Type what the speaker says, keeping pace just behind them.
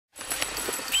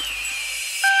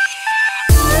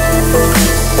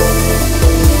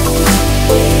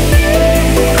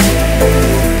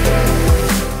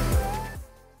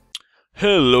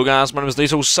Hello guys, my name is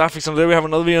NaToSaphiX and today we have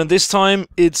another video, and this time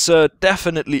it's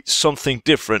definitely something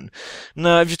different.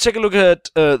 Now if you take a look at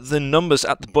the numbers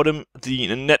at the bottom,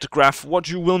 the net graph, what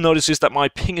you will notice is that my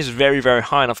ping is very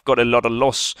high and I've got a lot of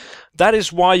loss. That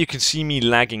is why you can see me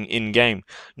lagging in game.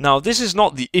 Now this is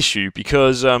not the issue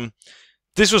because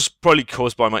this was probably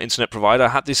caused by my internet provider. I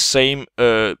had this same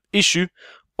issue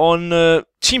on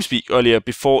TeamSpeak earlier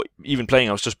before even playing.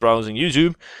 I was just browsing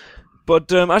YouTube.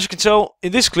 But as you can tell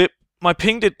in this clip, my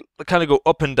ping did kind of go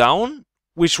up and down,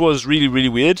 which was really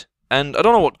weird. And I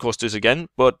don't know what caused this again,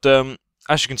 but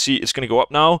as you can see, it's going to go up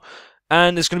now.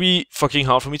 And it's going to be fucking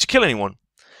hard for me to kill anyone.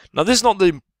 Now, this is not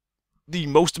the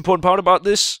most important part about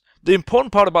this. The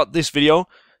important part about this video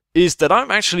is that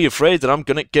I'm actually afraid that I'm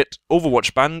going to get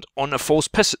Overwatch banned on a false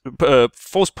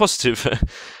positive.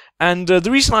 And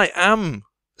the reason I am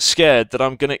scared that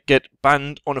I'm going to get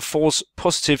banned on a false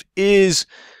positive is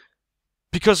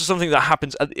because of something that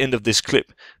happens at the end of this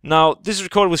clip. Now, this is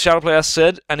recorded with Shadowplay, as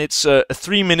said, and it's a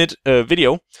 3-minute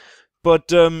video.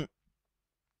 But I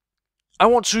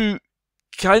want to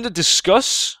kind of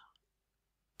discuss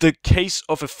the case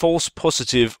of a false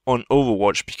positive on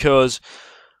Overwatch, because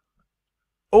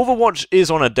Overwatch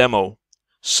is on a demo.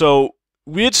 So,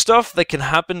 weird stuff that can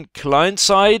happen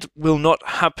client-side will not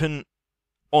happen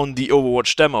on the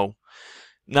Overwatch demo.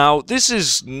 Now, this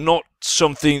is not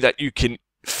something that you can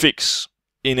fix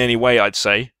in any way, I'd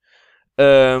say.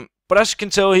 But as you can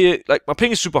tell here, like, my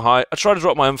ping is super high. I try to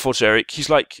drop my M4 to Eric. He's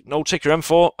like, no, take your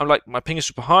M4. I'm like, my ping is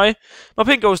super high. My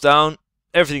ping goes down.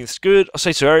 Everything's good. I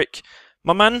say to Eric,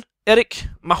 my man, Eric,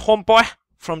 my homeboy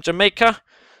from Jamaica,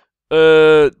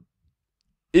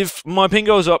 if my ping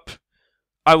goes up,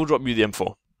 I will drop you the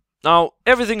M4. Now,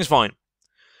 everything is fine.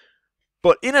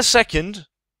 But in a second,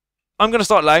 I'm going to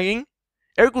start lagging.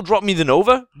 Eric will drop me the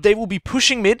Nova, they will be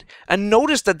pushing mid, and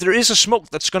notice that there is a smoke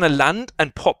that's going to land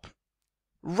and pop.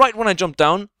 Right when I jump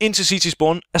down into CT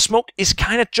spawn, a smoke is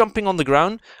kind of jumping on the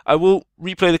ground. I will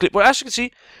replay the clip, but as you can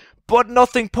see, but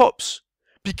nothing pops.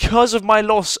 Because of my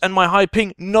loss and my high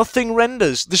ping, nothing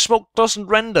renders. The smoke doesn't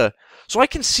render. So I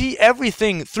can see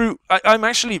everything through. I'm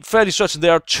actually fairly certain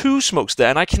there are 2 smokes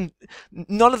there, and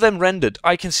none of them rendered.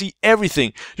 I can see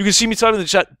everything. You can see me typing in the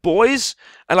chat, boys,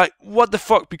 and like, what the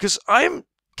fuck? Because I'm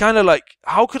kind of like,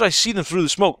 how could I see them through the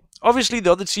smoke? Obviously,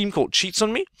 the other team called cheats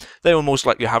on me. They will most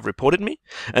likely have reported me.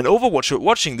 And Overwatch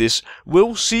watching this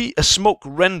will see a smoke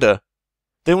render.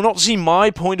 They will not see my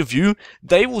point of view.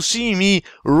 They will see me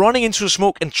running into a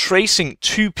smoke and tracing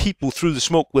 2 people through the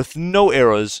smoke with no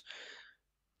errors.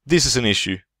 This is an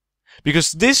issue.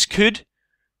 Because this could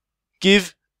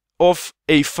give off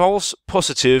a false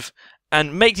positive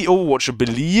and make the Overwatcher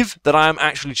believe that I am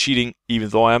actually cheating, even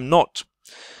though I am not.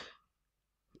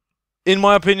 In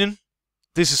my opinion,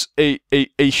 this is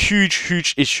a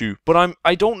huge issue. But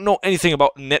I don't know anything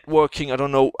about networking. I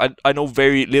don't know. I know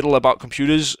very little about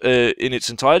computers in its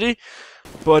entirety.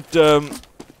 But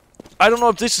I don't know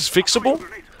if this is fixable.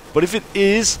 But if it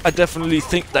is, I definitely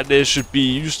think that there should be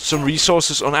used some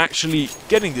resources on actually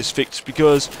getting this fixed,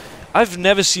 because I've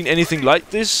never seen anything like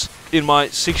this in my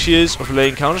 6 years of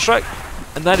playing Counter-Strike,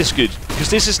 and that is good, because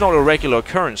this is not a regular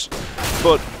occurrence.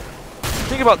 But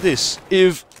think about this: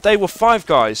 if they were 5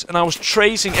 guys and I was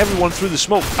tracing everyone through the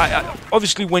smoke,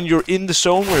 obviously when you're in the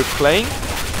zone where you're playing,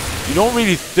 you don't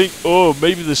really think, oh,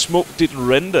 maybe the smoke didn't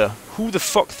render. Who the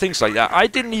fuck thinks like that? I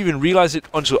didn't even realize it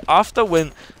until after,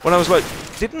 when I was like,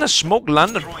 didn't a smoke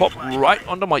land and pop right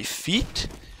under my feet?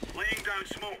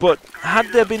 But had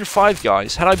there been 5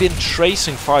 guys, had I been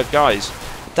tracing 5 guys,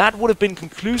 that would have been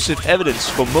conclusive evidence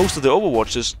for most of the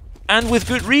Overwatchers, and with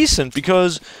good reason,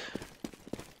 because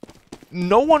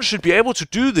no one should be able to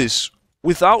do this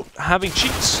without having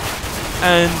cheats.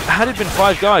 And had it been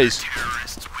 5 guys,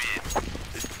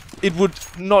 it would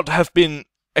not have been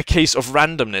a case of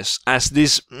randomness, as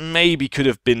this maybe could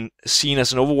have been seen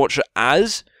as an Overwatcher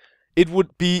as. It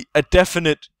would be a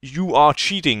definite, you are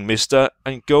cheating, mister,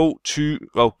 and go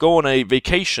on a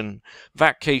vacation.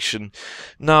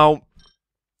 Now,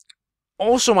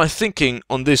 also my thinking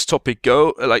on this topic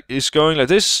is going like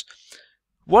this.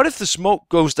 What if the smoke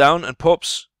goes down and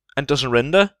pops and doesn't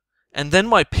render, and then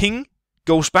my ping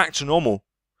goes back to normal?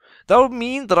 That would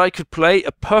mean that I could play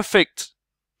a perfect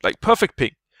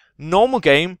ping. Normal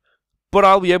game, but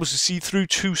I'll be able to see through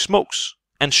 2 smokes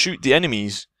and shoot the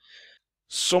enemies.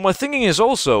 So my thinking is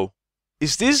also,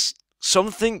 is this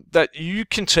something that you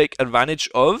can take advantage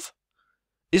of?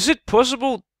 Is it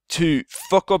possible to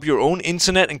fuck up your own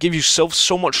internet and give yourself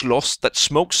so much loss that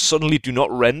smokes suddenly do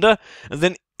not render, and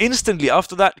then instantly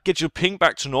after that get your ping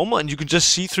back to normal and you can just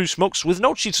see through smokes with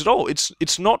no cheats at all.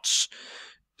 It's not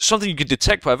something you can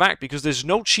detect by VAC because there's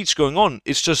no cheats going on.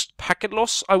 It's just packet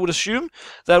loss, I would assume,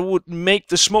 that would make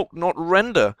the smoke not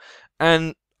render.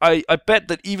 And I bet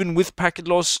that even with packet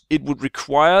loss, it would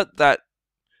require that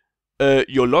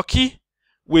you're lucky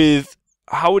with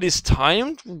how it is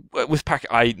timed with packet.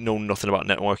 I know nothing about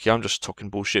networking. I'm just talking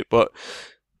bullshit, but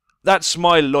that's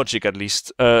my logic, at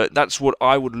least. That's what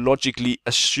I would logically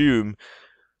assume.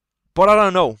 But I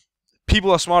don't know.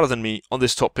 People are smarter than me on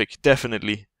this topic,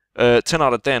 definitely. 10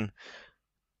 out of 10.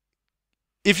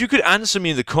 If you could answer me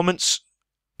in the comments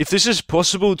if this is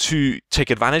possible to take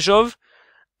advantage of,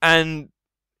 and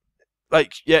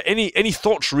like, yeah, any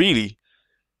thoughts really.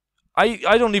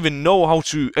 I don't even know how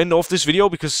to end off this video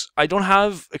because I don't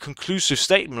have a conclusive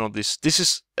statement on this. This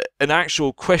is an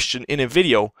actual question in a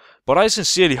video, but I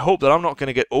sincerely hope that I'm not going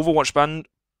to get Overwatch banned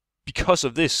because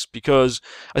of this, because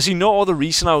I see no other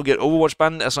reason I will get Overwatch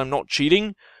banned as I'm not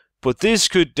cheating, but this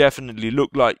could definitely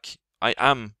look like I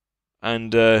am.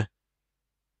 And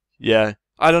yeah,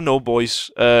 I don't know,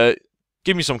 boys.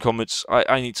 Give me some comments.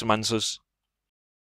 I need some answers.